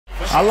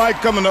I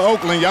like coming to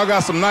Oakland. Y'all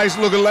got some nice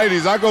looking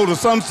ladies. I go to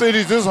some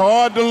cities, it's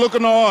hard to look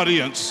in the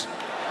audience.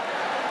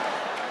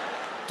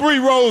 3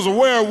 rows of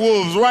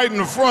werewolves right in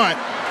the front.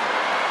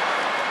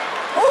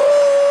 Ooh!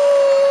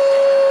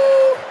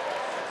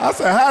 I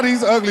said, how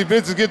these ugly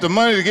bitches get the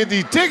money to get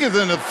these tickets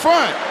in the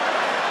front?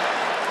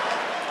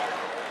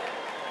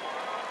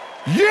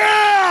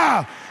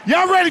 Yeah!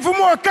 Y'all ready for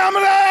more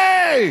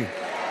comedy?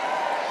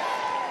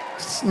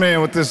 This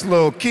man with this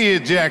little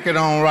kid jacket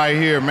on right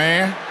here,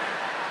 man.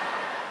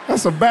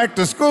 That's a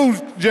back-to-school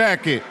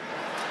jacket.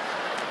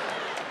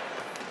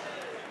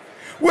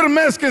 Where the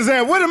Mexicans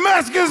at? Where the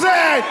Mexicans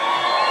at?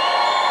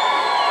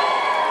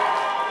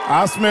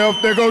 I smell,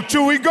 there go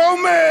Chewy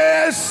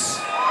Gomez.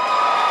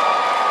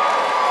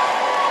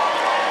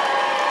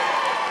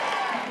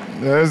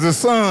 There's the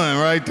sun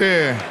right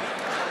there.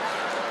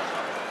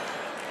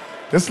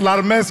 There's a lot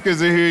of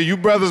Mexicans in here. You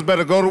brothers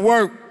better go to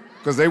work,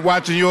 because they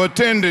watching your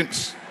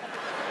attendance.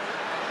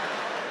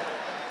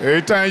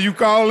 Every time you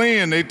call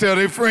in, they tell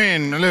their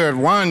friend, look,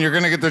 Juan, you're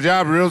gonna get the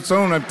job real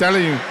soon, I'm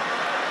telling you.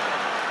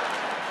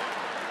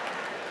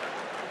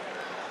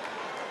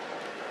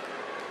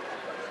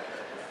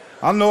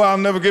 I know I'll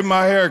never get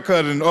my hair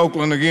cut in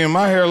Oakland again.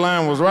 My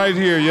hairline was right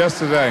here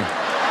yesterday.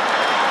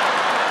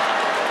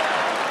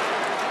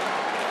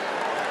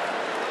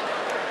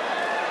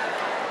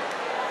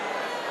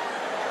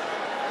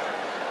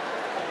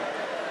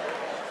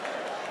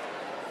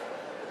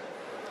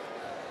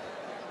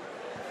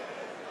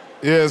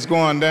 Yeah, it's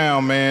going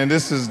down, man.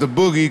 This is the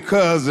Boogie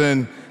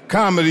Cousin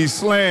Comedy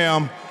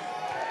Slam,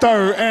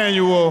 3rd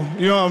annual,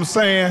 you know what I'm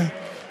saying?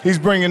 He's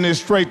bringing this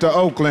straight to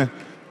Oakland.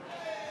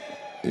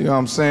 You know what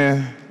I'm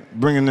saying?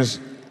 Bringing this,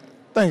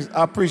 thanks,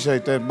 I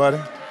appreciate that, buddy.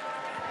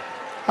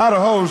 How the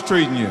hoes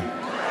treating you?